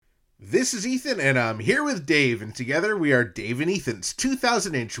This is Ethan, and I'm here with Dave, and together we are Dave and Ethan's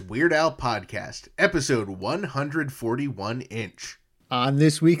 2000-inch Weird Al podcast, episode 141-inch. On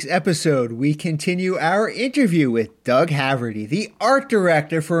this week's episode, we continue our interview with Doug Haverty, the art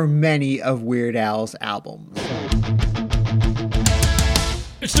director for many of Weird Al's albums.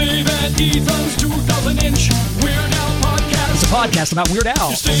 It's Dave and Ethan's 2000-inch Weird Al podcast. It's a podcast about Weird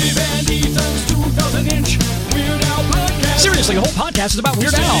Al. It's Dave and Ethan's 2000-inch Weird Al podcast. Seriously, the whole podcast is about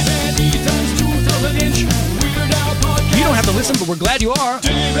Weird Al. Dave and Ethan's 2000-inch Weird Al podcast. You don't have to listen, but we're glad you are.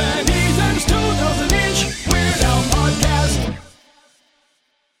 Dave and Ethan's 2000-inch Weird Al podcast.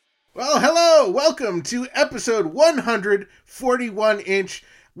 Well, hello! Welcome to episode 141-inch.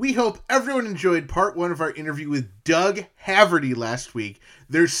 We hope everyone enjoyed part one of our interview with Doug Haverty last week.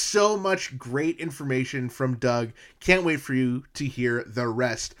 There's so much great information from Doug. Can't wait for you to hear the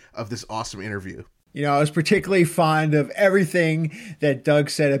rest of this awesome interview. You know, I was particularly fond of everything that Doug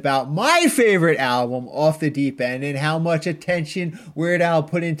said about my favorite album, Off the Deep End, and how much attention Weird Al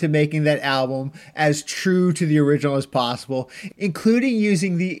put into making that album as true to the original as possible, including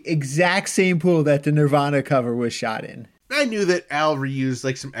using the exact same pool that the Nirvana cover was shot in. I knew that Al reused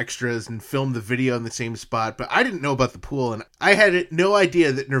like some extras and filmed the video in the same spot, but I didn't know about the pool, and I had no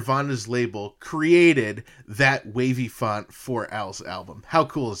idea that Nirvana's label created that wavy font for Al's album. How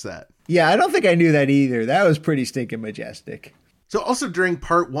cool is that? Yeah, I don't think I knew that either. That was pretty stinking majestic. So also during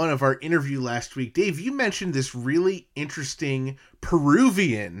part one of our interview last week, Dave, you mentioned this really interesting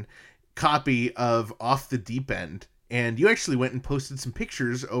Peruvian copy of Off the Deep End. And you actually went and posted some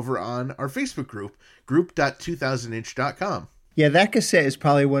pictures over on our Facebook group, group.2000inch.com. Yeah, that cassette is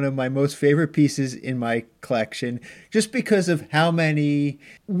probably one of my most favorite pieces in my collection, just because of how many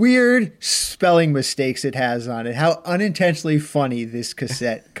weird spelling mistakes it has on it, how unintentionally funny this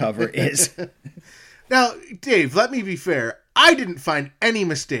cassette cover is. Now, Dave, let me be fair. I didn't find any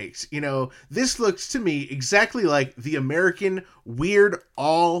mistakes. You know, this looks to me exactly like the American Weird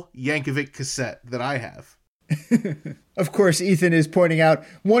Al Yankovic cassette that I have. Of course, Ethan is pointing out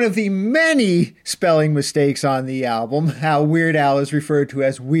one of the many spelling mistakes on the album, how Weird Al is referred to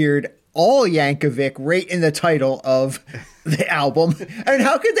as Weird Al Yankovic right in the title of the album. I mean,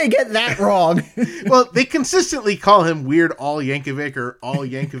 how could they get that wrong? Well, they consistently call him Weird Al Yankovic or Al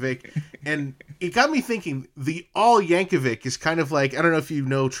Yankovic, and it got me thinking, the Al Yankovic is kind of like, I don't know if you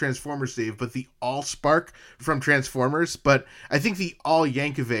know Transformers, Dave, but the Allspark from Transformers, but I think the Al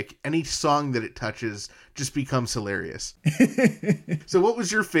Yankovic, any song that it touches just becomes hilarious. So what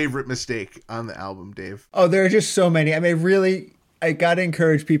was your favorite mistake on the album, Dave? Oh, there are just so many. I mean, really, I got to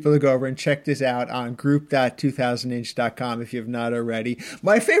encourage people to go over and check this out on group.2000inch.com if you have not already.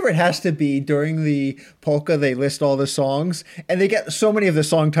 My favorite has to be during the polka, they list all the songs, and they get so many of the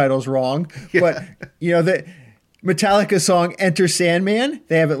song titles wrong. Yeah. But, you know, the Metallica song Enter Sandman,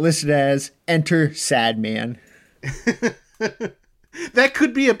 they have it listed as Enter Sadman. That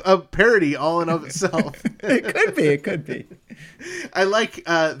could be a parody all in of itself. It could be. I like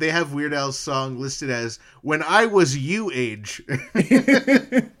they have Weird Al's song listed as When I Was You Age.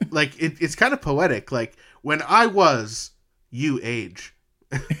 Like, it's kind of poetic. Like, when I was you age.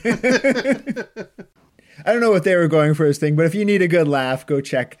 I don't know what they were going for this thing, but if you need a good laugh, go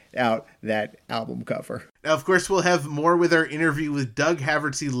check out that album cover. Now, of course, we'll have more with our interview with Doug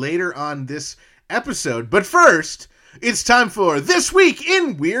Haverty later on this episode. But first, it's time for This Week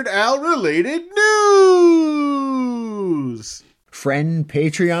in Weird Al Related News. Friend,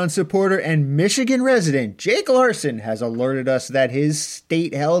 Patreon supporter, and Michigan resident Jake Larson has alerted us that his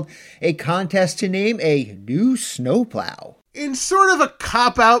state held a contest to name a new snowplow. In sort of a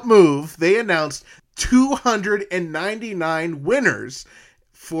cop-out move, they announced 299 winners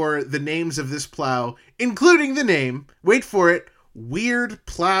for the names of this plow, including the name, wait for it, Weird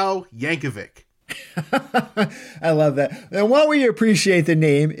Plow Yankovic. I love that. And while we appreciate the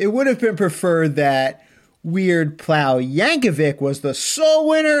name, it would have been preferred that Weird Plow Yankovic was the sole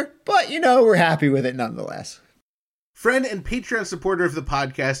winner, but, you know, we're happy with it nonetheless. Friend and Patreon supporter of the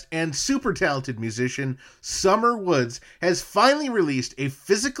podcast and super talented musician Summer Woods has finally released a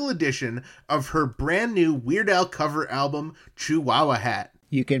physical edition of her brand new Weird Al cover album, Chihuahua Hat.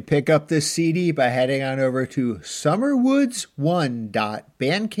 You can pick up this CD by heading on over to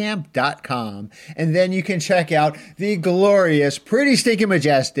summerwoods1.bandcamp.com, and then you can check out the glorious, pretty stinking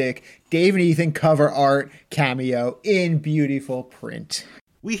majestic Dave and Ethan cover art cameo in beautiful print.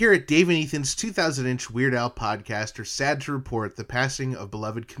 We here at Dave and Ethan's 2000-inch Weird Al podcast are sad to report the passing of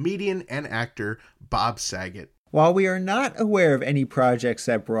beloved comedian and actor Bob Saget. While we are not aware of any projects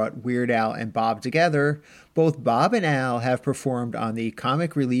that brought Weird Al and Bob together, both Bob and Al have performed on the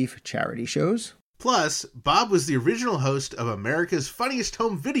Comic Relief charity shows, Plus, Bob was the original host of America's Funniest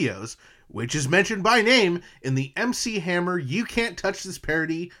Home Videos, which is mentioned by name in the MC Hammer You Can't Touch This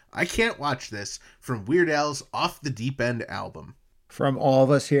parody, I Can't Watch This, from Weird Al's Off the Deep End album. From all of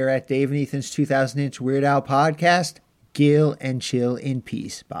us here at Dave and Ethan's 2000-inch Weird Al podcast, Gill and chill in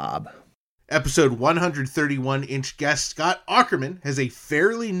peace, Bob. Episode 131-inch guest Scott Aukerman has a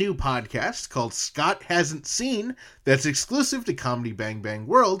fairly new podcast called Scott Hasn't Seen that's exclusive to Comedy Bang Bang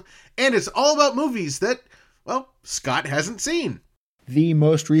World, and it's all about movies that, well, Scott hasn't seen. The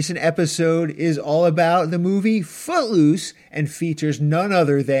most recent episode is all about the movie Footloose and features none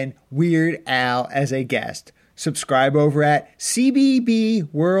other than Weird Al as a guest. Subscribe over at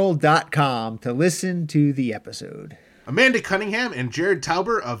cbbworld.com to listen to the episode. Amanda Cunningham and Jared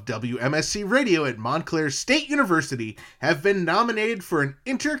Tauber of WMSC Radio at Montclair State University have been nominated for an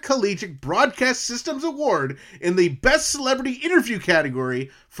Intercollegiate Broadcast Systems Award in the Best Celebrity Interview category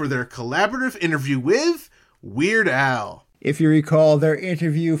for their collaborative interview with Weird Al. If you recall, their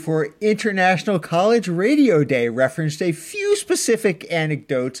interview for International College Radio Day referenced a few specific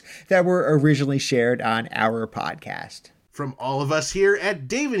anecdotes that were originally shared on our podcast. From all of us here at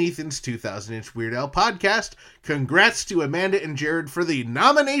Dave and Ethan's 2000-inch Weird Al podcast, congrats to Amanda and Jared for the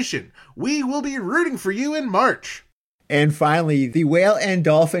nomination. We will be rooting for you in March. And finally, the Whale and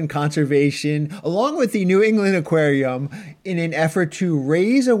Dolphin Conservation, along with the New England Aquarium, in an effort to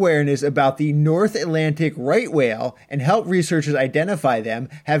raise awareness about the North Atlantic right whale and help researchers identify them,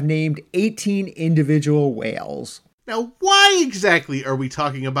 have named 18 individual whales. Now, why exactly are we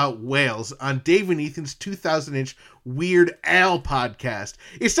talking about whales on Dave and Ethan's 2000-inch Weird Al podcast?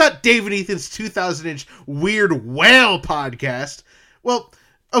 It's not Dave and Ethan's 2000-inch Weird Whale podcast. Well,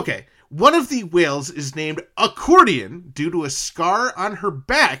 okay, one of the whales is named Accordion due to a scar on her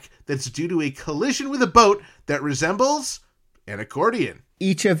back that's due to a collision with a boat that resembles an accordion.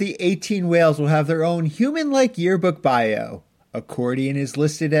 Each of the 18 whales will have their own human-like yearbook bio. Accordion is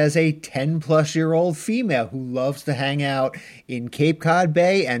listed as a 10-plus-year-old female who loves to hang out in Cape Cod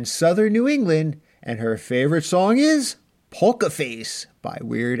Bay and southern New England, and her favorite song is Polka Face by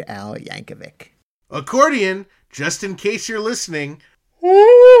Weird Al Yankovic. Accordion, just in case you're listening.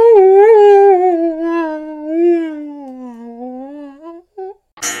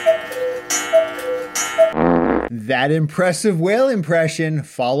 That impressive whale impression,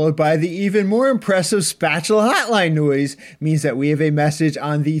 followed by the even more impressive spatula hotline noise, means that we have a message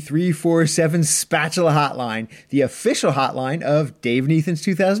on the 347 spatula hotline, the official hotline of Dave and Ethan's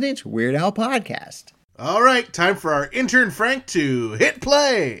 2000-inch Weird Al podcast. All right, time for our intern Frank to hit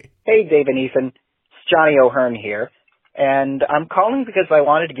play. Hey, Dave and Ethan. It's Johnny O'Hearn here, and I'm calling because I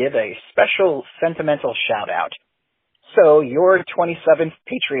wanted to give a special sentimental shout-out. So, your 27th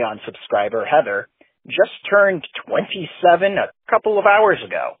Patreon subscriber, Heather, just turned 27 a couple of hours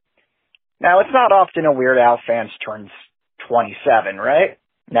ago. Now, it's not often a Weird Al fan turns 27, right?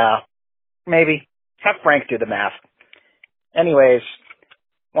 No. Maybe. Have Frank do the math. Anyways,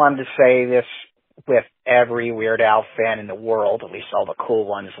 wanted to say this with every Weird Al fan in the world, at least all the cool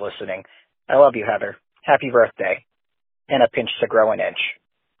ones listening. I love you, Heather. Happy birthday. And a pinch to grow an inch.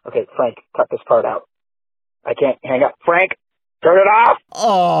 Okay, Frank, cut this part out. I can't hang up. Frank, turn it off!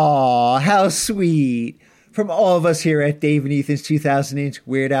 Aw, how sweet. From all of us here at Dave and Ethan's 2000-inch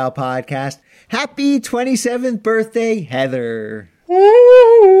Weird Al podcast, happy 27th birthday, Heather.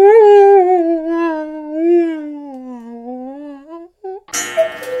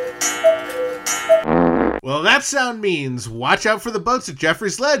 Well, that sound means watch out for the boats at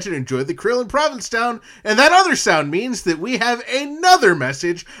Jeffrey's Ledge and enjoy the krill in Provincetown. And that other sound means that we have another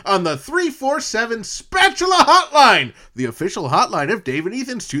message on the 347 Spatula Hotline, the official hotline of Dave and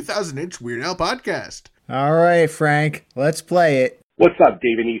Ethan's 2000-inch Weird Al podcast. All right, Frank, let's play it. What's up,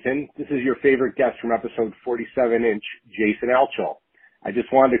 Dave and Ethan? This is your favorite guest from episode 47-inch, Jason Alchol. I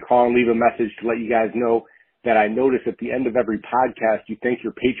just wanted to call and leave a message to let you guys know that I notice at the end of every podcast you thank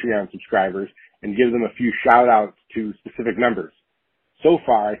your Patreon subscribers and give them a few shout-outs to specific members. So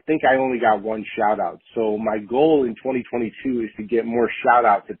far, I think I only got one shout-out, so my goal in 2022 is to get more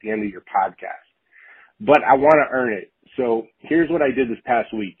shout-outs at the end of your podcast. But I want to earn it, so here's what I did this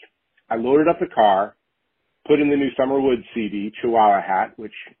past week. I loaded up the car, put in the new Summerwood CD, Chihuahua Hat,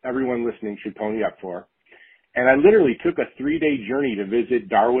 which everyone listening should pony up for, and I literally took a 3-day journey to visit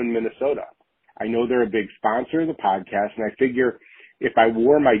Darwin, Minnesota. I know they're a big sponsor of the podcast, and I figure if I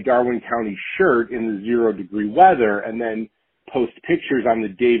wore my Darwin County shirt in the 0-degree weather and then post pictures on the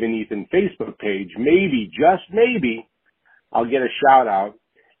Dave and Ethan Facebook page, maybe, just maybe, I'll get a shout out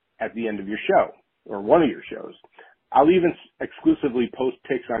at the end of your show or one of your shows. I'll even exclusively post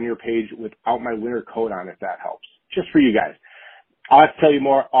pics on your page without my winter coat on if that helps. Just for you guys. I'll have to tell you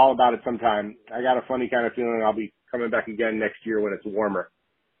all about it sometime. I got a funny kind of feeling I'll be coming back again next year when it's warmer.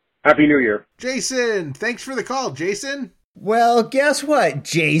 Happy New Year. Jason, thanks for the call, Jason. Well, guess what,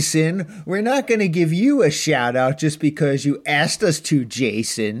 Jason? We're not going to give you a shout out just because you asked us to,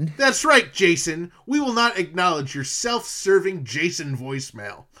 Jason. That's right, Jason. We will not acknowledge your self-serving Jason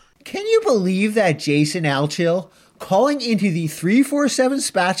voicemail. Can you believe that Jason Alchill calling into the 347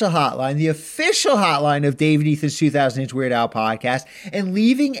 Spatula hotline, the official hotline of Dave and Ethan's 2000-inch Weird Al podcast, and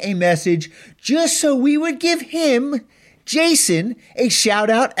leaving a message just so we would give him, Jason, a shout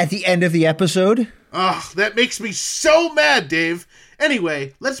out at the end of the episode? Ugh, that makes me so mad, Dave.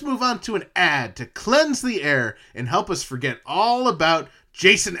 Anyway, let's move on to an ad to cleanse the air and help us forget all about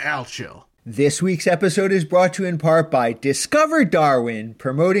Jason Alchill. This week's episode is brought to you in part by Discover Darwin,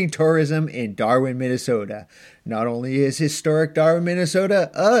 promoting tourism in Darwin, Minnesota. Not only is historic Darwin,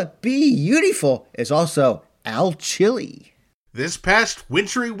 Minnesota beautiful, it's also Alchilly. This past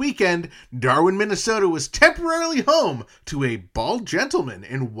wintry weekend, Darwin, Minnesota was temporarily home to a bald gentleman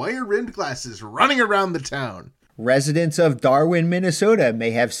in wire-rimmed glasses running around the town. Residents of Darwin, Minnesota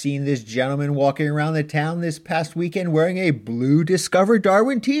may have seen this gentleman walking around the town this past weekend wearing a blue Discover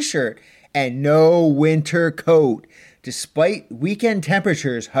Darwin t-shirt and no winter coat, despite weekend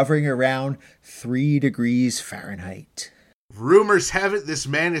temperatures hovering around 3 degrees Fahrenheit. Rumors have it this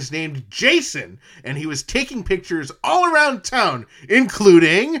man is named Jason, and he was taking pictures all around town,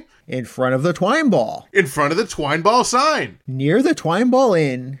 including... in front of the Twine Ball. In front of the Twine Ball sign. Near the Twine Ball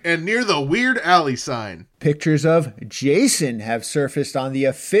Inn. And near the Weird Alley sign. Pictures of Jason have surfaced on the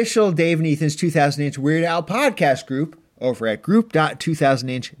official Dave and Ethan's 2000-inch Weird Al podcast group over at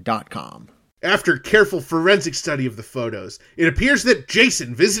group.2000inch.com. After careful forensic study of the photos, it appears that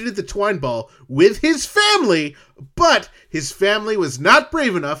Jason visited the Twine Ball with his family, but his family was not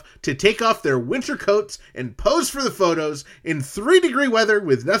brave enough to take off their winter coats and pose for the photos in 3-degree weather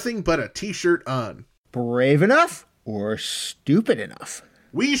with nothing but a t-shirt on. Brave enough or stupid enough?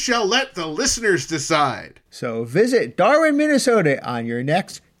 We shall let the listeners decide. So visit Darwin, Minnesota on your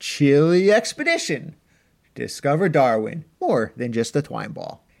next chilly expedition. Discover Darwin, more than just the Twine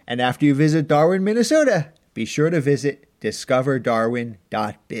Ball. And after you visit Darwin, Minnesota, be sure to visit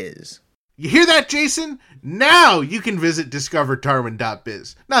discoverdarwin.biz. You hear that, Jason? Now you can visit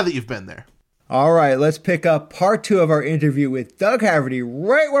discoverdarwin.biz, now that you've been there. All right, let's pick up part 2 of our interview with Doug Haverty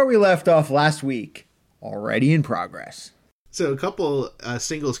right where we left off last week. Already in progress. So a couple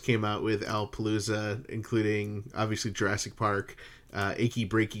singles came out with Alpalooza, including, obviously, Jurassic Park, Achy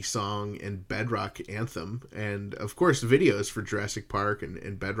Breaky Song, and Bedrock Anthem. And, of course, videos for Jurassic Park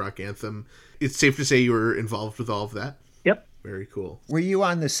and Bedrock Anthem. It's safe to say you were involved with all of that? Yep. Very cool. Were you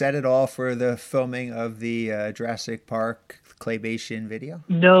on the set at all for the filming of the Jurassic Park claymation video?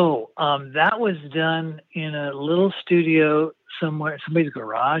 No, that was done in a little studio somewhere, somebody's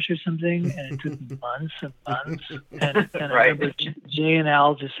garage or something, and it took months and months. And I remember Jay and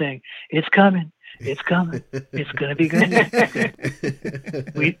Al just saying, "It's coming, it's coming, it's going to be good."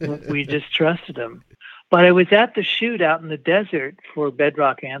 we just trusted them. But I was at the shoot out in the desert for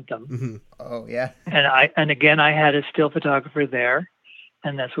Bedrock Anthem. Mm-hmm. Oh yeah. And again I had a still photographer there,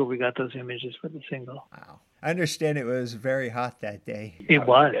 and that's where we got those images for the single. Wow. I understand it was very hot that day. It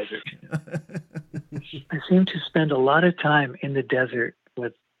was. I seem to spend a lot of time in the desert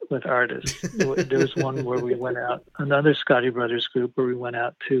with artists. There was one where we went out, another Scotty Brothers group where we went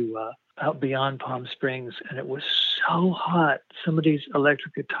out to out beyond Palm Springs, and it was so hot. Somebody's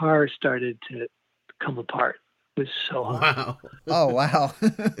electric guitar started to come apart. It was so hot. Wow. Oh, wow.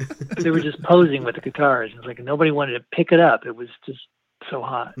 They were just posing with the guitars. It was like nobody wanted to pick it up. It was just so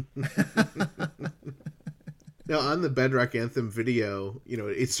hot. Now, on the Bedrock Anthem video, you know,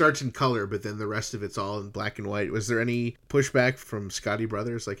 it starts in color, but then the rest of it's all in black and white. Was there any pushback from Scotty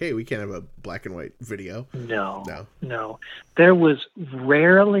Brothers? Like, hey, we can't have a black and white video. No. There was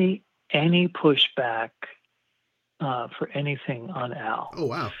rarely any pushback for anything on Al. Oh,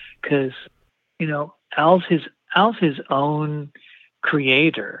 wow. Because, you know, Al's his own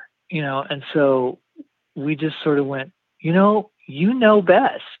creator, you know, and so we just sort of went, you know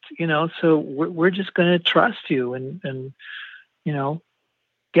best, you know, so we're just going to trust you and, you know,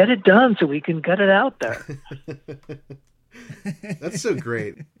 get it done so we can get it out there. That's so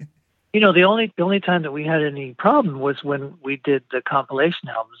great. You know, the only time that we had any problem was when we did the compilation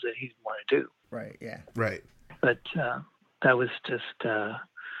albums that he didn't want to do. Right. Yeah. Right. But that was just,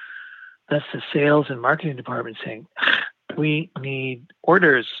 that's the sales and marketing department saying, we need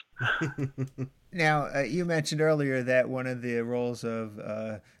orders. Now, you mentioned earlier that one of the roles of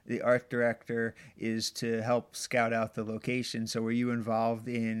the art director is to help scout out the location. So were you involved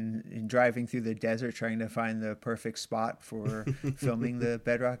in driving through the desert trying to find the perfect spot for filming the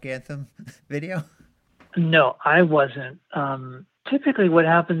Bedrock Anthem video? No, I wasn't. Typically what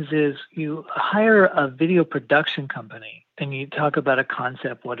happens is you hire a video production company and you talk about a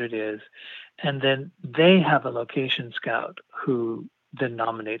concept, what it is, and then they have a location scout who then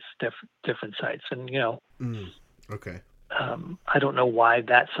nominates different sites. And, Okay. I don't know why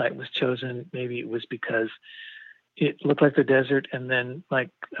that site was chosen. Maybe it was because it looked like the desert, and then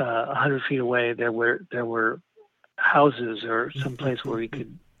 100 feet away there were houses or some place where we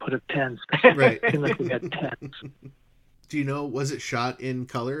could put up tents. Right. It seemed like we had tents. Do you know, was it shot in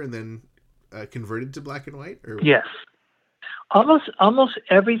color and then converted to black and white? Or? Yes. Almost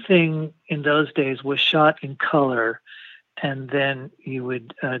everything in those days was shot in color, and then you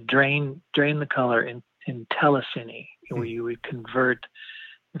would drain the color in telecine, where you would convert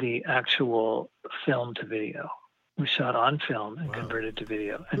the actual film to video. We shot on film and converted to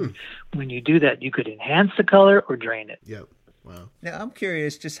video. And when you do that, you could enhance the color or drain it. Yep. Wow. Now, I'm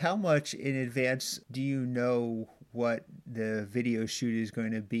curious, just how much in advance do you know what the video shoot is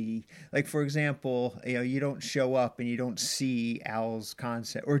going to be? Like, for example, you don't show up and you don't see Al's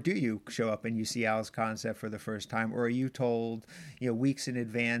concept, or do you show up and you see Al's concept for the first time? Or are you told, weeks in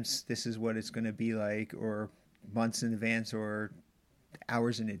advance, this is what it's going to be like, or months in advance, or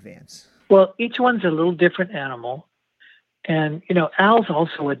hours in advance? Well, each one's a little different animal. And, Al's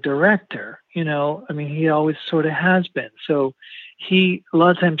also a director, he always sort of has been. So a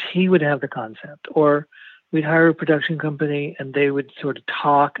lot of times he would have the concept, or we'd hire a production company and they would sort of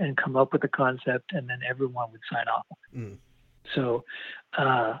talk and come up with a concept, and then everyone would sign off. So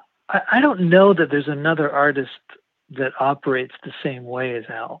I don't know that there's another artist that operates the same way as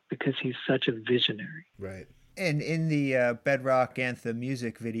Al, because he's such a visionary. Right. And in the Bedrock Anthem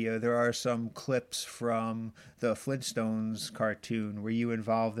music video, there are some clips from the Flintstones cartoon. Were you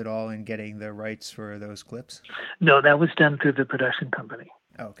involved at all in getting the rights for those clips? No, that was done through the production company.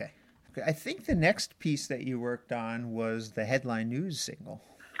 Okay. I think the next piece that you worked on was the Headline News single.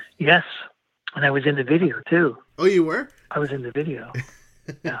 Yes, and I was in the video too. Oh, you were? I was in the video.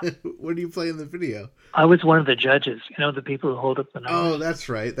 Yeah. What do you play in the video? I was one of the judges, the people who hold up the numbers. Oh, that's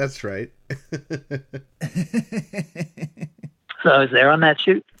right. That's right. So I was there on that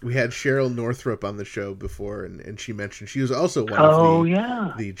shoot. We had Cheryl Northrup on the show before, and she mentioned she was also one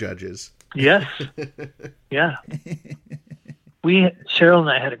of the judges. Yes. Yeah. Cheryl and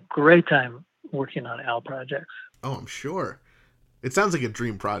I had a great time working on Al projects. Oh, I'm sure. It sounds like a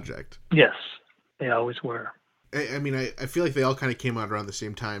dream project. Yes, they always were. I mean, I feel like they all kind of came out around the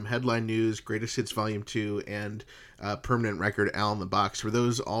same time. Headline News, Greatest Hits Volume 2, and Permanent Record, Al in the Box. Were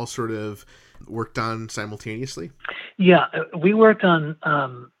those all sort of worked on simultaneously? Yeah, we worked on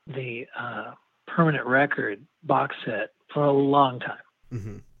the Permanent Record box set for a long time.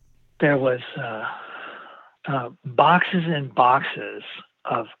 Mm-hmm. There was boxes and boxes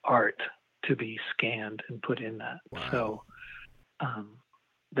of art to be scanned and put in that. Wow. So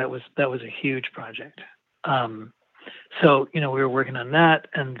that was a huge project. So, we were working on that,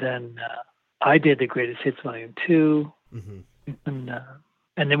 and then I did the Greatest Hits Volume 2, mm-hmm.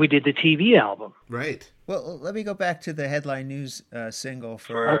 And then we did the TV album. Right. Well, let me go back to the Headline News single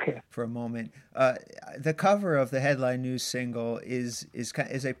for a moment. The cover of the Headline News single is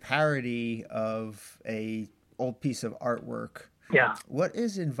a parody of a old piece of artwork. Yeah. What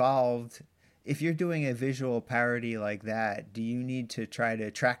is involved? If you're doing a visual parody like that, do you need to try to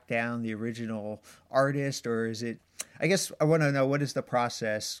track down the original artist, or is it, I guess I want to know, what is the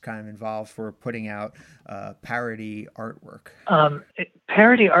process kind of involved for putting out parody artwork?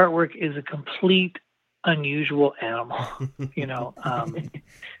 Parody artwork is a complete unusual animal,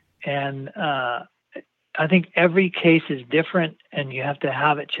 and I think every case is different, and you have to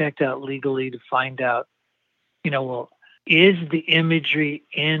have it checked out legally to find out, is the imagery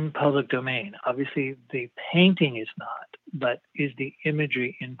in public domain? Obviously, the painting is not, but is the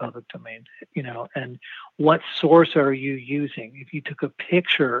imagery in public domain? And what source are you using? If you took a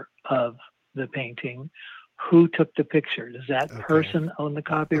picture of the painting, who took the picture? Does that person own the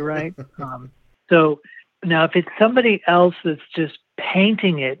copyright? So now, if it's somebody else that's just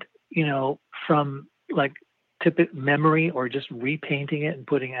painting it, from like typical memory, or just repainting it and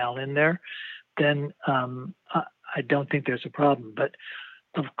putting Al in there, then I don't think there's a problem. But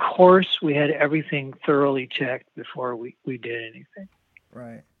of course, we had everything thoroughly checked before we did anything.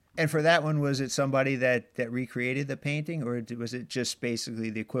 Right. And for that one, was it somebody that recreated the painting, or was it just basically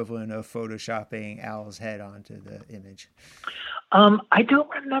the equivalent of photoshopping Al's head onto the image? I don't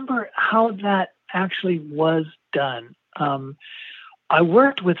remember how that actually was done. I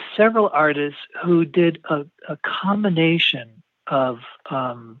worked with several artists who did a combination of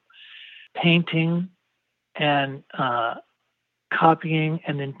painting and copying,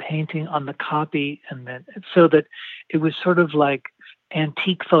 and then painting on the copy, and then so that it was sort of like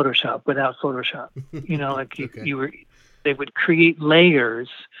antique Photoshop without Photoshop. You know, like they would create layers,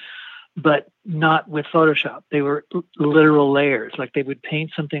 but not with Photoshop. They were literal layers. Like they would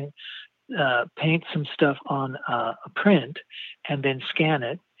paint something, paint some stuff on a print, and then scan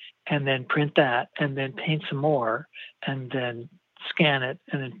it, and then print that, and then paint some more, and then scan it,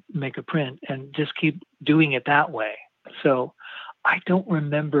 and then make a print, and just keep doing it that way. So I don't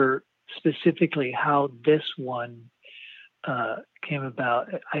remember specifically how this one came about.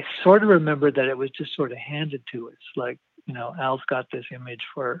 I sort of remember that it was just sort of handed to us, like, you know, Al's got this image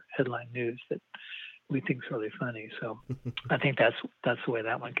for Headline News that we think is really funny. So I think that's the way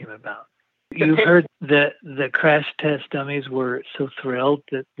that one came about. You heard that the Crash Test Dummies were so thrilled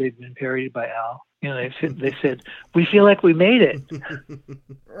that they'd been parodied by Al. You know, they said, we feel like we made it.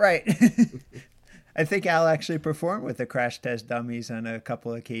 Right. I think Al actually performed with the Crash Test Dummies on a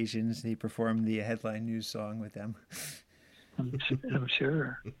couple occasions. He performed the Headline News song with them. I'm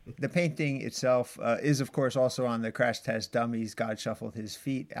sure. The painting itself is, of course, also on the Crash Test Dummies God Shuffled His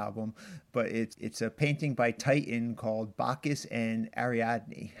Feet album, but it's a painting by Titan called Bacchus and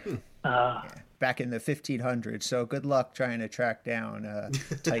Ariadne. Back in the 1500s. So good luck trying to track down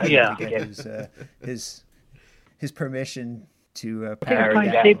Titan to get his permission to parody.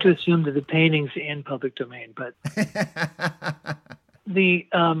 It's safe to assume that the painting's in public domain, but the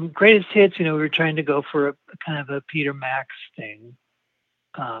greatest hits, you know, we were trying to go for a kind of a Peter Max thing,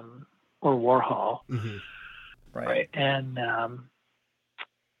 or Warhol. Mm-hmm. Right. And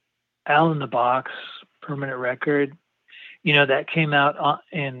Al in the Box, permanent record, you know, that came out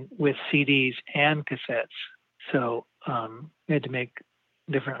with CDs and cassettes. So we had to make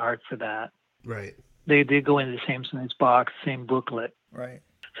different art for that. Right. They did go into the same size box, same booklet. Right.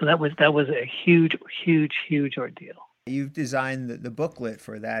 So that was a huge ordeal. You've designed the booklet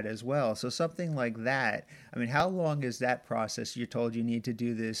for that as well. So something like that, I mean, how long is that process? You're told you need to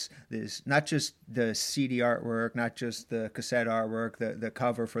do this, not just the CD artwork, not just the cassette artwork, the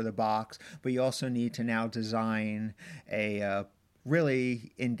cover for the box, but you also need to now design a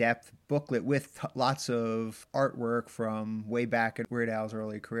really in-depth booklet with lots of artwork from way back at Weird Al's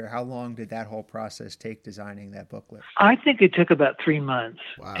early career. How long did that whole process take, designing that booklet? I think it took about 3 months.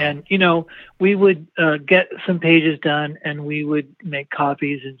 Wow. And, you know, we would get some pages done, and we would make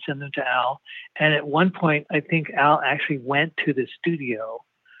copies and send them to Al. And at one point, I think Al actually went to the studio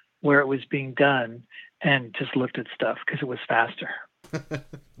where it was being done and just looked at stuff because it was faster.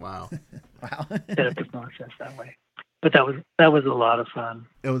 Wow. Wow. Set up the process that way. But that was a lot of fun.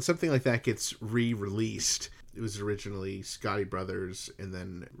 And when something like that gets re-released, it was originally Scotty Brothers and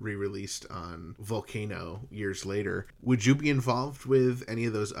then re-released on Volcano years later. Would you be involved with any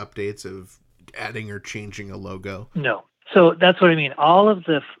of those updates of adding or changing a logo? No. So that's what I mean. All of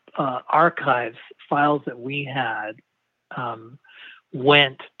the archives files that we had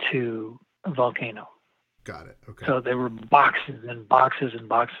went to Volcano. Got it. Okay. So there were boxes and boxes and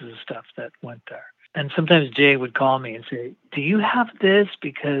boxes of stuff that went there. And sometimes Jay would call me and say, do you have this?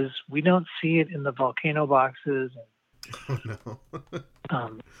 Because we don't see it in the Volcano boxes. Oh, no.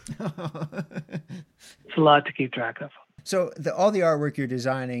 It's a lot to keep track of. So all the artwork you're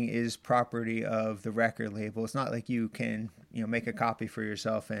designing is property of the record label. It's not like you can, you know, make a copy for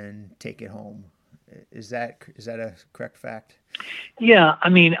yourself and take it home. Is that a correct fact? Yeah. I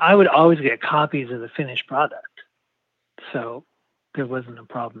mean, I would always get copies of the finished product. So there wasn't a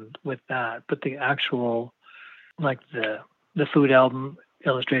problem with that, but the actual, like the Food album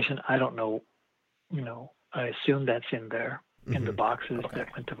illustration, I don't know, you know, I assume that's in there in the boxes that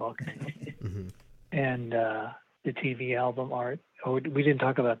went to Volcano. And the TV album art. Oh, we didn't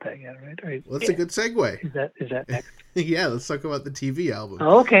talk about that yet, right? Well, that's a good segue. Is that next? Yeah, let's talk about the TV album.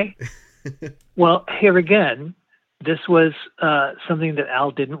 Oh, okay. Well, here again, this was something that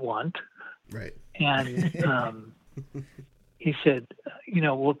Al didn't want. Right. And he said, you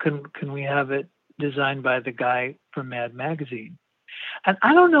know, well, can we have it designed by the guy from Mad Magazine? And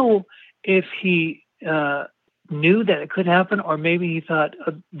I don't know if he knew that it could happen, or maybe he thought,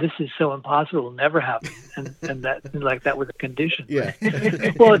 oh, this is so impossible, it'll never happen. And that, like, that was a condition. Yeah.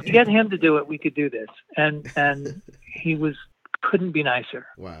 Well, to get him to do it, we could do this. And he couldn't be nicer.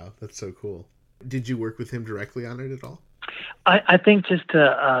 Wow, that's so cool. Did you work with him directly on it at all? I think just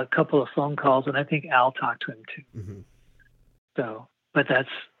a couple of phone calls, and I think Al talked to him too. Mm-hmm. So, but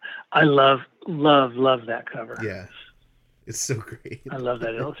I love that cover. Yeah, it's so great. I love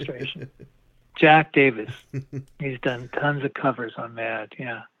that illustration. Jack Davis. He's done tons of covers on Mad.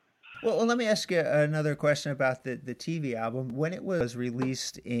 Yeah. Well, let me ask you another question about the TV album. When it was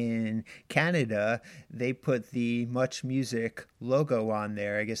released in Canada, they put the Much Music logo on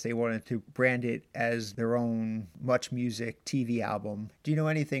there. I guess they wanted to brand it as their own Much Music TV album. Do you know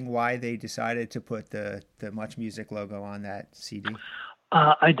anything why they decided to put the Much Music logo on that CD?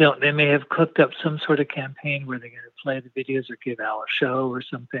 I don't. They may have cooked up some sort of campaign where they're going to play the videos or give Al a show or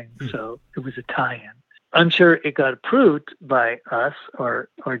something. So it was a tie-in. I'm sure it got approved by us or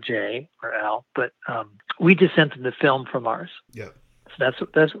Jay or Al, but we just sent them the film from ours. Yeah. So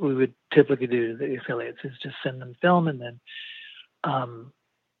that's what we would typically do to the affiliates, is just send them film, and then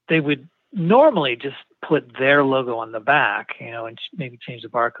they would normally just put their logo on the back, and maybe change the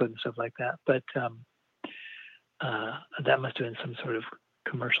barcode and stuff like that. But that must have been some sort of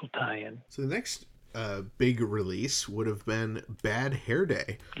commercial tie-in. So the next big release would have been Bad Hair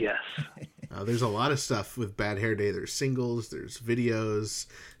Day. Yes. There's a lot of stuff with Bad Hair Day. There's singles, there's videos,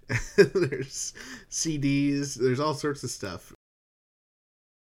 there's CDs, there's all sorts of stuff.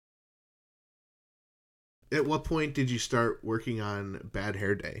 At what point did you start working on Bad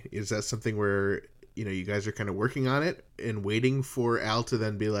Hair Day? Is that something where, you guys are kind of working on it and waiting for Al to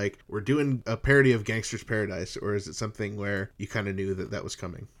then be like, we're doing a parody of Gangster's Paradise? Or is it something where you kind of knew that was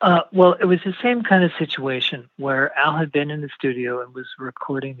coming? Well, it was the same kind of situation where Al had been in the studio and was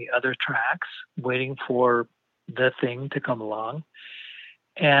recording the other tracks, waiting for the thing to come along.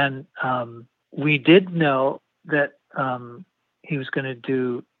 And we did know that he was going to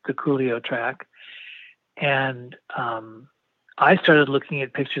do the Coolio track. And I started looking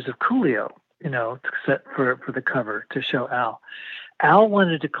at pictures of Coolio, to set for the cover to show Al. Al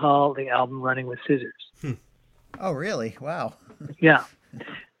wanted to call the album Running with Scissors. Oh, really? Wow. Yeah.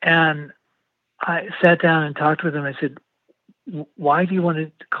 And I sat down and talked with him. I said, why do you want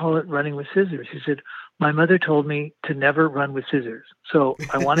to call it Running with Scissors? He said, my mother told me to never run with scissors. So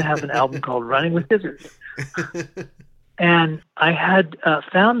I want to have an album called Running with Scissors. And I had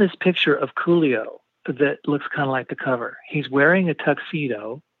found this picture of Coolio that looks kind of like the cover. He's wearing a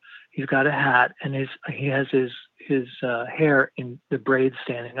tuxedo. He's got a hat, and he has his hair in the braids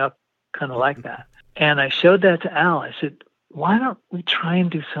standing up, kind of like that. And I showed that to Al. I said, why don't we try and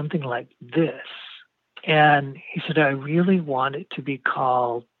do something like this? And he said, I really want it to be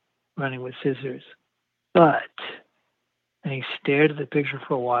called Running with Scissors. But, and he stared at the picture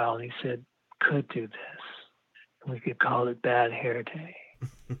for a while, and he said, could do this. And we could call it Bad Hair Day.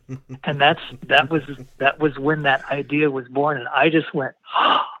 And that was when that idea was born. And I just went,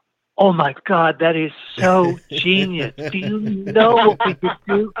 oh my God, that is so genius. Do you know what we could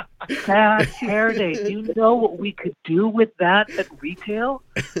do? Bad Hair Day. Do you know what we could do with that at retail?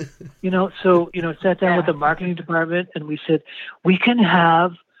 Sat down with the marketing department and we said, we can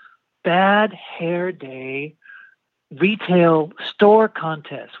have Bad Hair Day retail store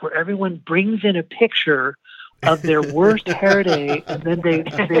contest where everyone brings in a picture of their worst hair day, and then they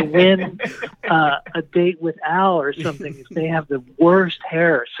win a date with Al or something if they have the worst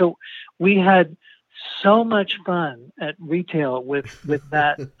hair. So we had so much fun at retail with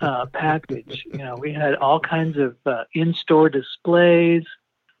that package. We had all kinds of in-store displays.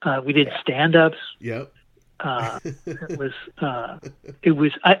 We did stand-ups. Yep. It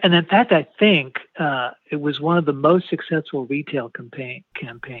was, and in fact, I think it was one of the most successful retail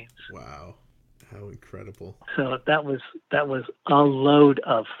campaigns. Wow. How incredible. So that was a load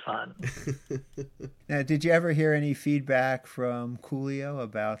of fun. Now, did you ever hear any feedback from Coolio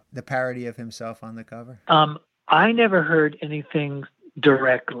about the parody of himself on the cover? I never heard anything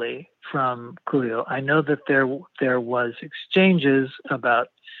directly from Coolio. I know that there was exchanges about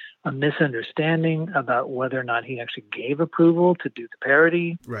a misunderstanding about whether or not he actually gave approval to do the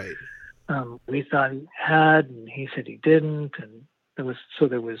parody. Right. We thought he had, and he said he didn't, and there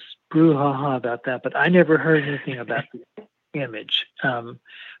was brouhaha about that, but I never heard anything about the image.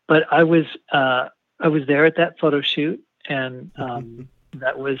 But I was there at that photo shoot, and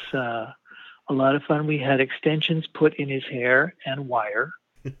that was a lot of fun. We had extensions put in his hair and wire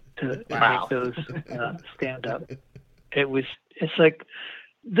to make those stand up. It's like,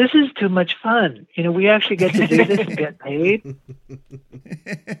 this is too much fun. We actually get to do this and get paid.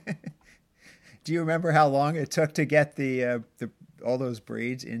 Do you remember how long it took to get the all those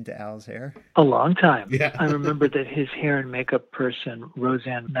braids into Al's hair? A long time. Yeah. I remember that his hair and makeup person,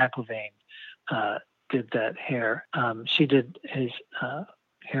 Roseanne McIlvaine, did that hair. She did his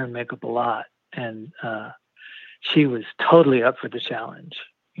hair and makeup a lot, and she was totally up for the challenge.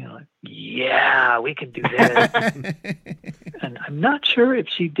 Yeah, we can do this. And I'm not sure if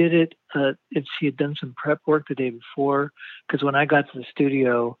she did it, if she had done some prep work the day before, because when I got to the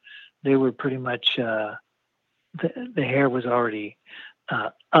studio, they were pretty much the hair was already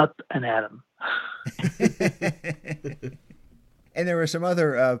up and at them. And there were some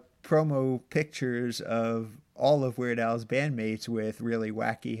other promo pictures of all of Weird Al's bandmates with really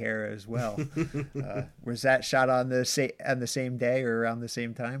wacky hair as well. Was that shot on the same day or around the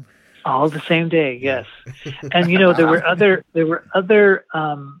same time? All the same day, yes. And there were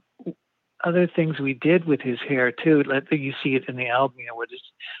other things we did with his hair too. You see it in the album, where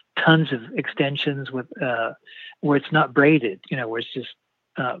there's tons of extensions with where it's not braided, where it's just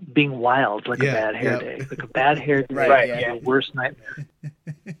being wild like a bad hair day, like a bad hair day, Right, the worst nightmare.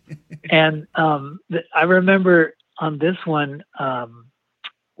 And I remember on this one,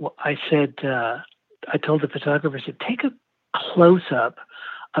 I said, I told the photographer, I said, take a close up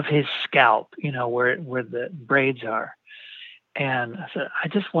of his scalp, where the braids are. And I said, I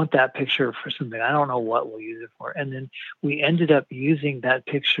just want that picture for something. I don't know what we'll use it for. And then we ended up using that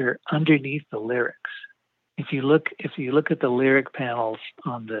picture underneath the lyrics. If you look at the lyric panels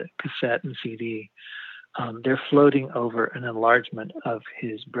on the cassette and CD, they're floating over an enlargement of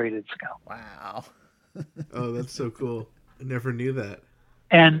his braided scalp. Wow. Oh, that's so cool. I never knew that.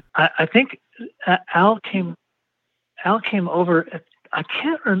 And I think Al came over. I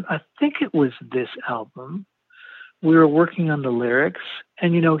can't remember. I think it was this album. We were working on the lyrics,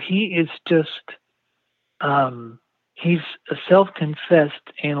 and he is just he's a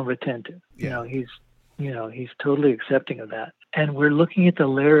self-confessed anal retentive. Yeah. He's totally accepting of that. And we're looking at the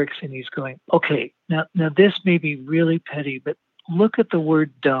lyrics, and he's going, okay, now this may be really petty, but look at the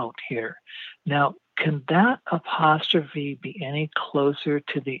word "don't" here. Now, can that apostrophe be any closer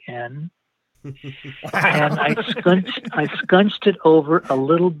to the N? And I scunched it over a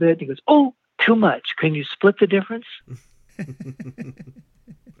little bit. He goes, oh, too much. Can you split the difference?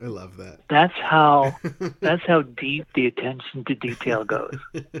 I love that. That's how deep the attention to detail goes.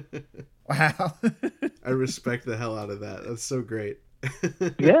 Wow. I respect the hell out of that. That's so great.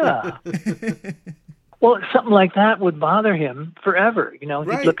 Yeah. Well, something like that would bother him forever. He'd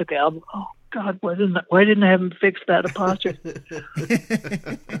look at the album. Oh God, why didn't I have him fix that apostrophe?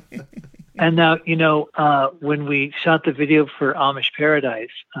 And now, when we shot the video for Amish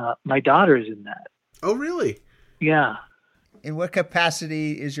Paradise, my daughter's in that. Oh, really? Yeah. In what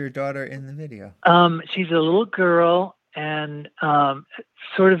capacity is your daughter in the video? She's a little girl, and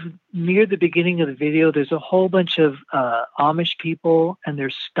sort of near the beginning of the video, there's a whole bunch of Amish people, and they're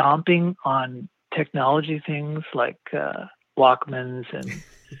stomping on technology things like Walkmans and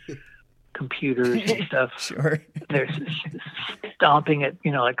computers and stuff. Sure. They're stomping it,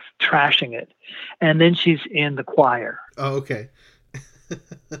 like trashing it. And then she's in the choir. Oh, okay.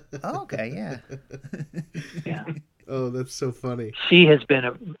 Okay, yeah. Yeah. Oh, that's so funny. She has been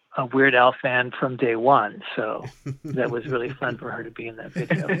a Weird Al fan from day one, so that was really fun for her to be in that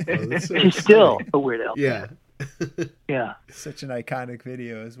video. Oh, that's so She's still a Weird Al yeah. fan. Yeah. Such an iconic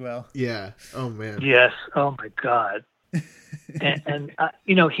video as well. Yeah. Oh, man. Yes. Oh my God. and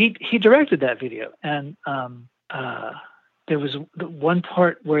he directed that video, and there was one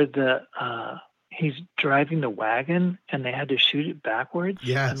part where he's driving the wagon, and they had to shoot it backwards.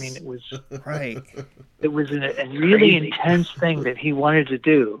 Yes. I mean, it was Right. It was a really intense thing that he wanted to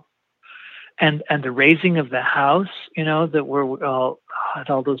do, and the raising of the house, that we're all had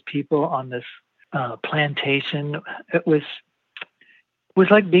all those people on this plantation. It was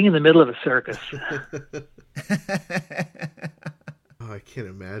like being in the middle of a circus. Oh, I can't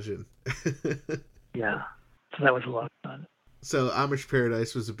imagine. Yeah. So that was a lot of fun. So Amish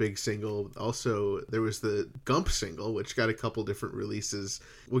Paradise was a big single. Also, there was the Gump single, which got a couple different releases.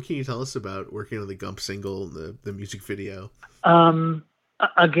 What can you tell us about working on the Gump single and the music video?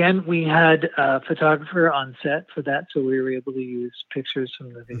 Again, we had a photographer on set for that, so we were able to use pictures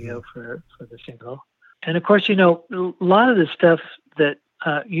from the video for the single. And of course, a lot of the stuff that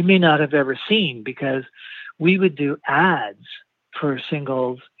you may not have ever seen, because we would do ads for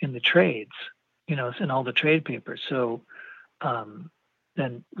singles in the trades, in all the trade papers. So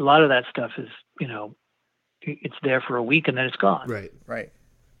then a lot of that stuff is, it's there for a week and then it's gone. Right. Right.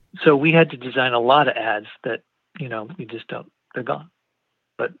 So we had to design a lot of ads that, we just don't, they're gone.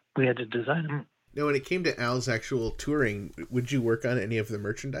 But we had to design them. Now, when it came to Al's actual touring, would you work on any of the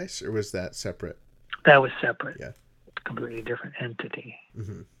merchandise, or was that separate? That was separate. Yeah. Completely different entity.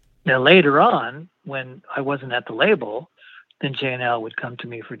 Mm-hmm. Now, later on, when I wasn't at the label, then J&L would come to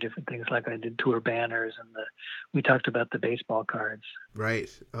me for different things, like I did tour banners, and we talked about the baseball cards. Right.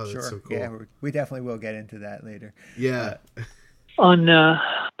 Oh, that's so cool. Yeah, we definitely will get into that later. Yeah. On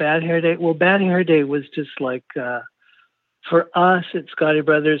Bad Hair Day, Bad Hair Day was just like, for us at Scotty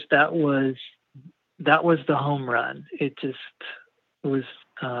Brothers, that was the home run. It just was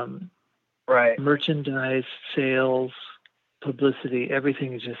Right. merchandise, sales, publicity,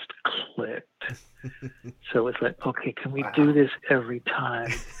 everything just clicked. So it's like, okay, can we do this every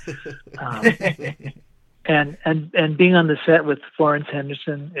time? And being on the set with Florence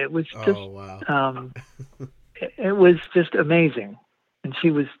Henderson, it was just, it was just amazing. And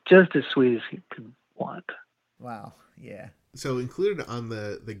she was just as sweet as you could want. Wow. Yeah. So included on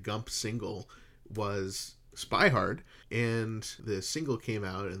the Gump single was Spy Hard, and the single came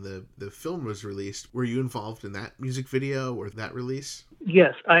out and the film was released. Were you involved in that music video or that release?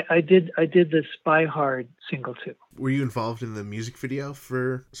 Yes, I did the Spy Hard single too. Were you involved in the music video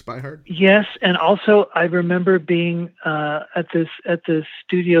for Spy Hard? Yes, and also I remember being at the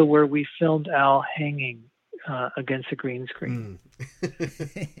studio where we filmed Al hanging against a green screen.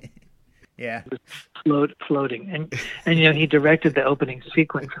 Yeah. Floating. And he directed the opening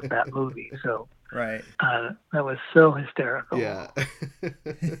sequence of that movie. So right. That was so hysterical. Yeah.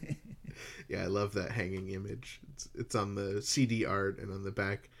 Yeah, I love that hanging image. It's on the CD art and on the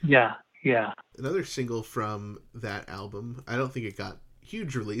back. Yeah, yeah. Another single from that album, I don't think it got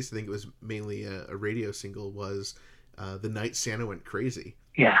huge release. I think it was mainly a radio single, was The Night Santa Went Crazy.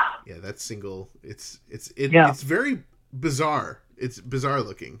 Yeah. Yeah, that single, it's very bizarre. It's bizarre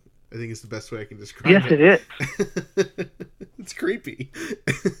looking. I think it's the best way I can describe it. Yes, it is. It's creepy.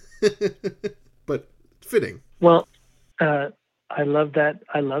 But fitting. Well, I love that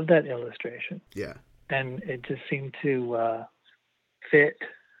illustration. Yeah. And it just seemed to fit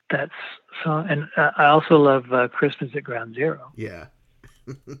that song. And I also love Christmas at Ground Zero. Yeah.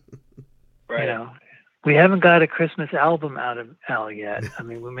 Right. We haven't got a Christmas album out of Al yet. I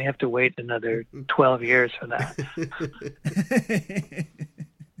mean, we may have to wait another 12 years for that.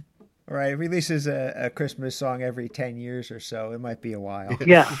 Right, releases a Christmas song every 10 years or so. It might be a while.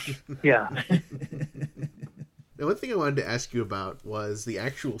 Yeah, yeah. Now, one thing I wanted to ask you about was the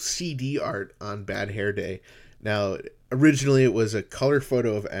actual CD art on Bad Hair Day. Now, originally it was a color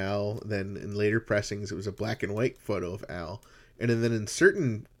photo of Al, then in later pressings it was a black and white photo of Al, and then in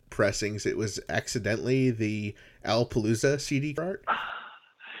certain pressings it was accidentally the Alpalooza CD art.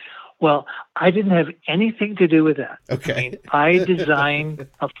 Well, I didn't have anything to do with that. Okay. I mean, I designed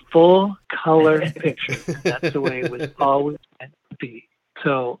a full color picture. That's the way it was always meant to be.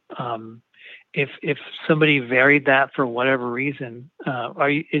 So, if somebody varied that for whatever reason,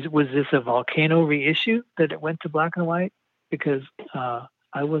 was this a Volcano reissue that it went to black and white? Because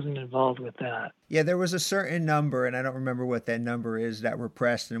I wasn't involved with that. Yeah, there was a certain number, and I don't remember what that number is, that were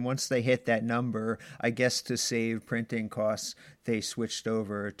pressed. And once they hit that number, I guess to save printing costs, they switched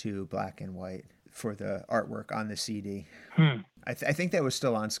over to black and white for the artwork on the CD. I think that was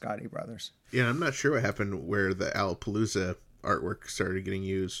still on Scotti Brothers. Yeah, I'm not sure what happened where the Alpalooza artwork started getting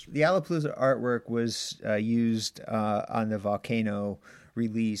used. The Alapalooza artwork was used on the Volcano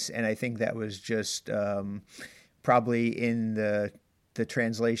release, and I think that was just probably in the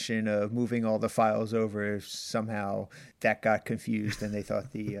translation of moving all the files over. Somehow that got confused, and they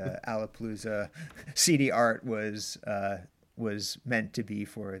thought the Alapalooza CD art was meant to be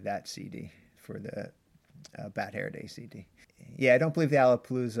for that CD, for the Bad Hair Day CD. Yeah, I don't believe the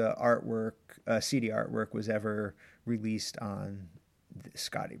Alapalooza artwork, CD artwork, was ever released on the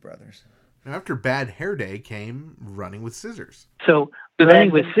Scotti Brothers. After Bad Hair Day came Running with Scissors. So Running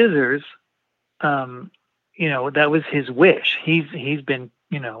with Scissors, that was his wish. He's been,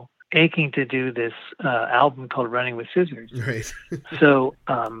 aching to do this album called Running with Scissors. Right. So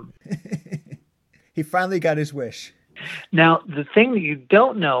he finally got his wish. Now, the thing that you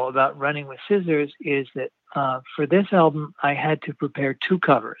don't know about Running with Scissors is that for this album, I had to prepare two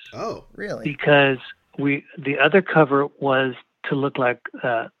covers. Oh, really? Because the other cover was to look like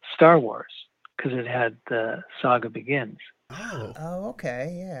Star Wars, because it had the Saga Begins. Oh,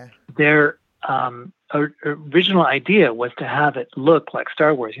 okay, yeah. Their original idea was to have it look like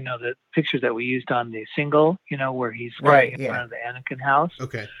Star Wars. The pictures that we used on the single, where he's right in front of the Anakin house.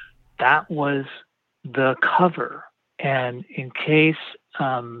 Okay. That was the cover. And in case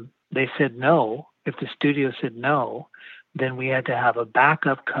they said no, if the studio said no, then we had to have a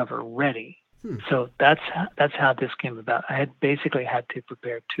backup cover ready. So that's how this came about. I had basically had to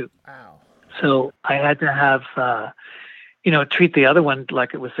prepare two. Wow. So I had to have, treat the other one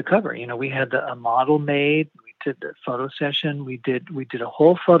like it was the cover. We had a model made. We did the photo session. We did a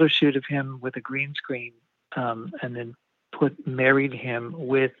whole photo shoot of him with a green screen, and then married him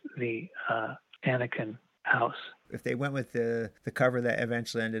with the Anakin house. If they went with the cover that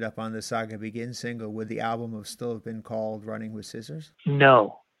eventually ended up on the Saga Begins single, would the album have still been called Running with Scissors?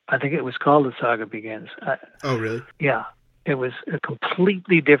 No, I think it was called The Saga Begins. Oh, really? Yeah, it was a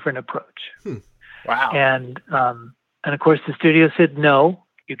completely different approach. Wow. And of course the studio said no,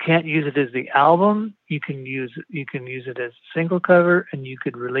 You can't use it as the album. You can use it as a single cover, and you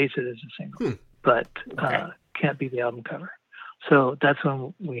could release it as a single, but can't be the album cover. So that's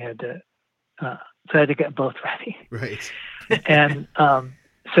when we had to. So I had to get both ready. Right. And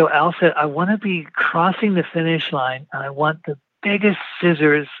so Al said, I want to be crossing the finish line, and I want the biggest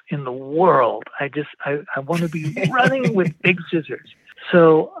scissors in the world. I want to be running with big scissors.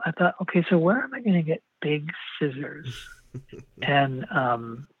 So I thought, okay, so where am I going to get big scissors? And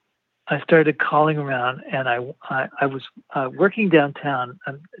I started calling around, and I was working downtown.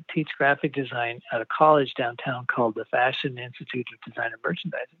 I teach graphic design at a college downtown called the Fashion Institute of Design and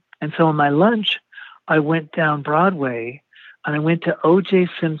Merchandising. And so on my lunch, I went down Broadway, and I went to O.J.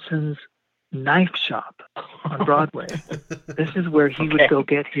 Simpson's knife shop on Broadway. This is where he would go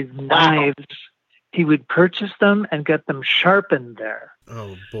get his knives. He would purchase them and get them sharpened there.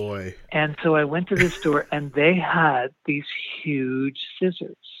 Oh, boy. And so I went to this store, and they had these huge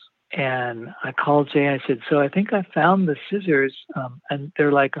scissors. And I called Jay. I said, so I think I found the scissors, and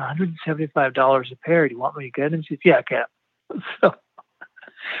they're like $175 a pair. Do you want me to get them? She said, yeah, Cap.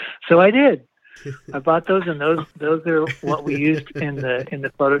 So I did. I bought those, and those are what we used in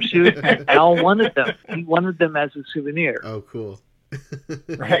the photo shoot. And Al wanted them. He wanted them as a souvenir. Oh, cool.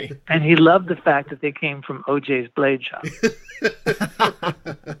 Right. And he loved the fact that they came from OJ's blade shop.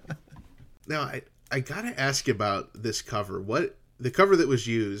 Now, I got to ask you about this cover. The cover that was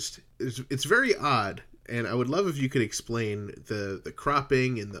used, it's very odd, and I would love if you could explain the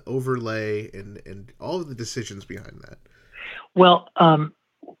cropping and the overlay and all of the decisions behind that. Well,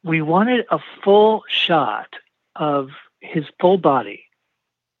 we wanted a full shot of his full body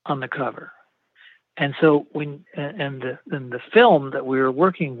on the cover. And so in the film that we were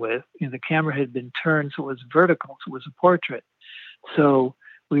working with, the camera had been turned so it was vertical, so it was a portrait. So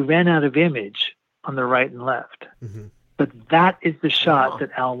we ran out of image on the right and left. Mm-hmm. But that is the shot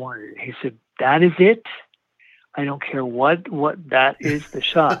that Al wanted. He said, that is it. I don't care what that is the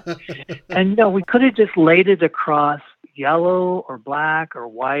shot. And we could have just laid it across yellow or black or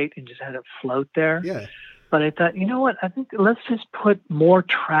white and just had it float there. Yeah. But I thought, you know what? I think let's just put more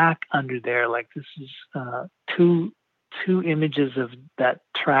track under there. Like this is two images of that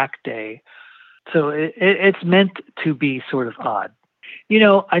track day. So it's meant to be sort of odd.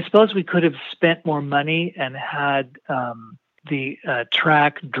 I suppose we could have spent more money and had the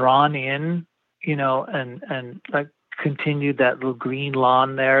track drawn in, and like continued that little green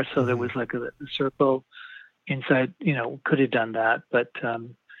lawn there. So there was like a circle inside, could have done that, but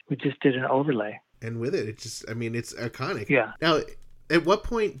we just did an overlay. And with it, it's iconic. Yeah. Now, at what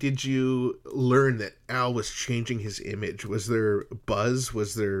point did you learn that Al was changing his image? Was there buzz?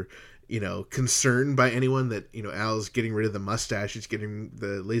 Was there, concern by anyone that, Al's getting rid of the mustache, he's getting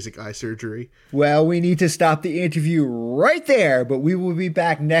the LASIK eye surgery? Well, we need to stop the interview right there, but we will be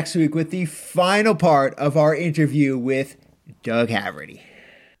back next week with the final part of our interview with Doug Haverty.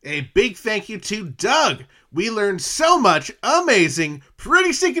 A big thank you to Doug. We learned so much amazing,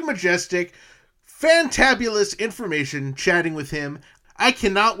 pretty stinking majestic, fantabulous information chatting with him. I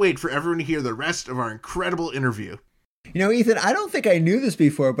cannot wait for everyone to hear the rest of our incredible interview. Ethan, I don't think I knew this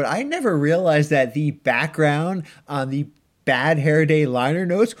before, but I never realized that the background on the Bad Hair Day liner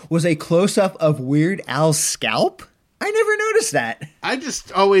notes was a close-up of Weird Al's scalp. I never noticed that. I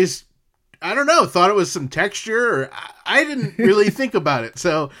just always, thought it was some texture, or I didn't really think about it.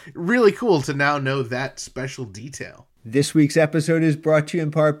 So really cool to now know that special detail. This week's episode is brought to you in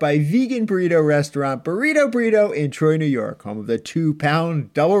part by vegan burrito restaurant Burrito Burrito in Troy, New York, home of the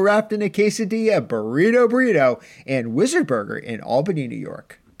 2-pound double wrapped in a quesadilla Burrito Burrito, and Wizard Burger in Albany, New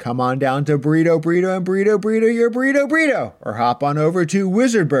York. Come on down to Burrito Burrito and Burrito Burrito your Burrito Burrito, or hop on over to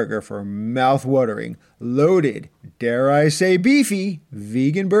Wizard Burger for mouth-watering, loaded, dare I say beefy,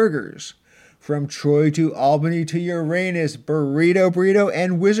 vegan burgers. From Troy to Albany to Uranus, Burrito Burrito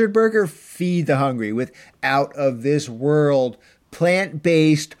and Wizard Burger feed the hungry with out-of-this-world,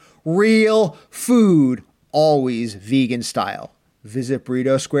 plant-based, real food, always vegan style. Visit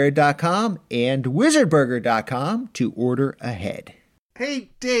burritosquare.com and wizardburger.com to order ahead.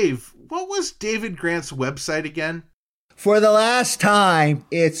 Hey, Dave, what was David Grant's website again? For the last time,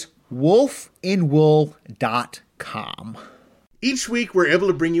 it's wolfinwool.com. Each week, we're able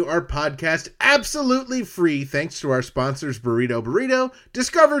to bring you our podcast absolutely free thanks to our sponsors Burrito Burrito,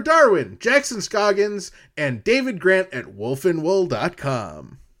 Discover Darwin, Jackson Scoggins, and David Grant at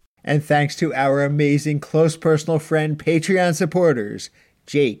wolfinwool.com. And thanks to our amazing close personal friend Patreon supporters,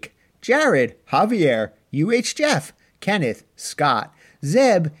 Jake, Jared, Javier, UH Jeff, Kenneth, Scott,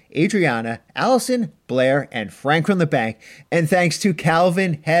 Zeb, Adriana, Allison, Blair, and Frank from the Bank. And thanks to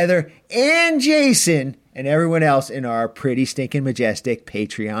Calvin, Heather, and Jason, and everyone else in our pretty stinking majestic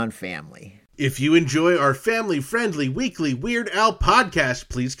Patreon family. If you enjoy our family-friendly weekly Weird Al podcast,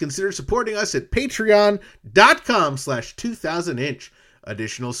 please consider supporting us at patreon.com/2000inch.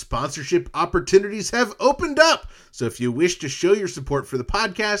 Additional sponsorship opportunities have opened up, so if you wish to show your support for the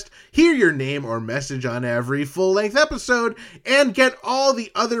podcast, hear your name or message on every full-length episode, and get all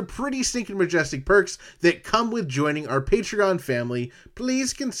the other pretty stinking majestic perks that come with joining our Patreon family,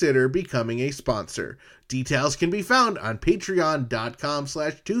 please consider becoming a sponsor. Details can be found on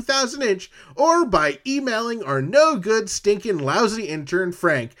patreon.com/2000inch or by emailing our no good stinking lousy intern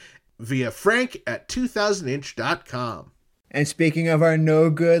Frank via frank@2000inch.com. And speaking of our no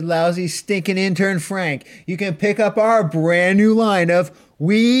good, lousy, stinking intern Frank, you can pick up our brand new line of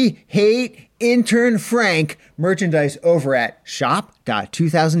We Hate Intern Frank merchandise over at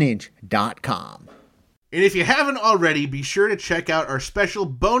shop.2000inch.com. And if you haven't already, be sure to check out our special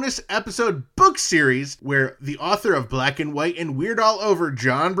bonus episode book series where the author of Black and White and Weird All Over,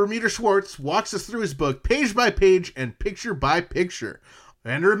 John Bermuda Schwartz, walks us through his book page by page and picture by picture.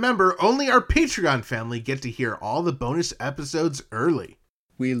 And remember, only our Patreon family get to hear all the bonus episodes early.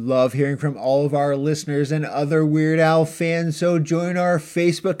 We love hearing from all of our listeners and other Weird Al fans, so join our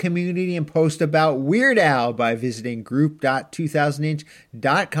Facebook community and post about Weird Al by visiting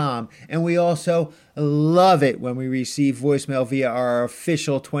group.2000inch.com. And we also love it when we receive voicemail via our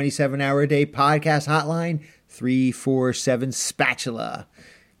official 27-hour-a-day podcast hotline, 347-SPATULA.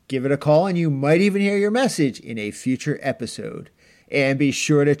 Give it a call and you might even hear your message in a future episode. And be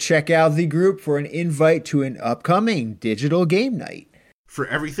sure to check out the group for an invite to an upcoming digital game night. For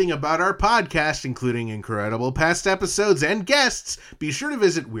everything about our podcast, including incredible past episodes and guests, be sure to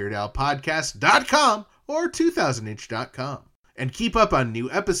visit WeirdAlPodcast.com or 2000inch.com. And keep up on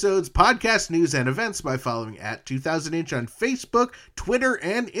new episodes, podcast news, and events by following at 2000inch on Facebook, Twitter,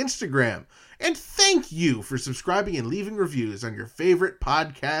 and Instagram. And thank you for subscribing and leaving reviews on your favorite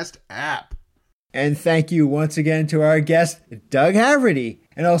podcast app. And thank you once again to our guest, Doug Haverty.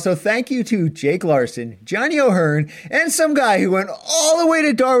 And also thank you to Jake Larson, Johnny O'Hearn, and some guy who went all the way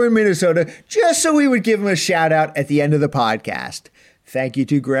to Darwin, Minnesota, just so we would give him a shout out at the end of the podcast. Thank you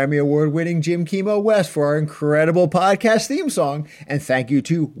to Grammy Award-winning Jim Kimo West for our incredible podcast theme song. And thank you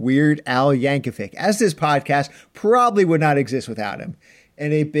to Weird Al Yankovic, as this podcast probably would not exist without him.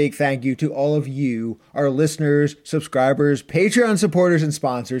 And a big thank you to all of you, our listeners, subscribers, Patreon supporters, and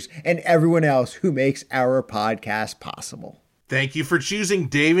sponsors, and everyone else who makes our podcast possible. Thank you for choosing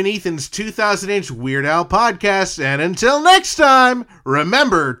Dave and Ethan's 2000-inch Weird Al podcast. And until next time,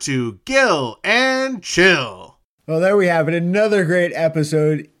 remember to gill and chill. Well, there we have it. Another great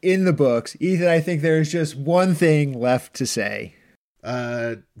episode in the books. Ethan, I think there's just one thing left to say.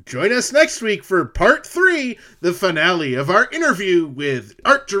 Join us next week for part 3, the finale of our interview with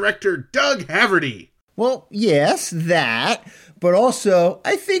art director Doug Haverty. Well, yes, that, but also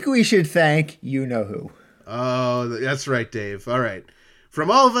I think we should thank you-know-who. Oh, that's right, Dave. All right.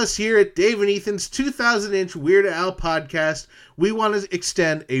 From all of us here at Dave and Ethan's 2000-inch Weird Al podcast, we want to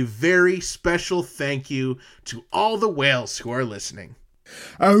extend a very special thank you to all the whales who are listening.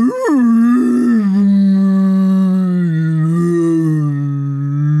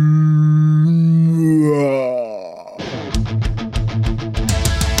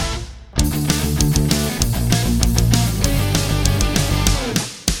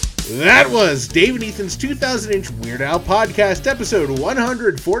 That was Dave and Ethan's 2000-inch Weird Al podcast, episode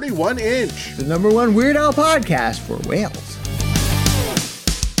 141-inch. The #1 Weird Al podcast for whales.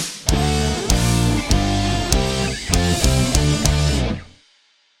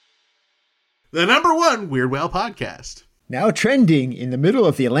 The #1 Weird Whale podcast. Now trending in the middle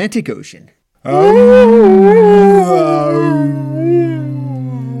of the Atlantic Ocean.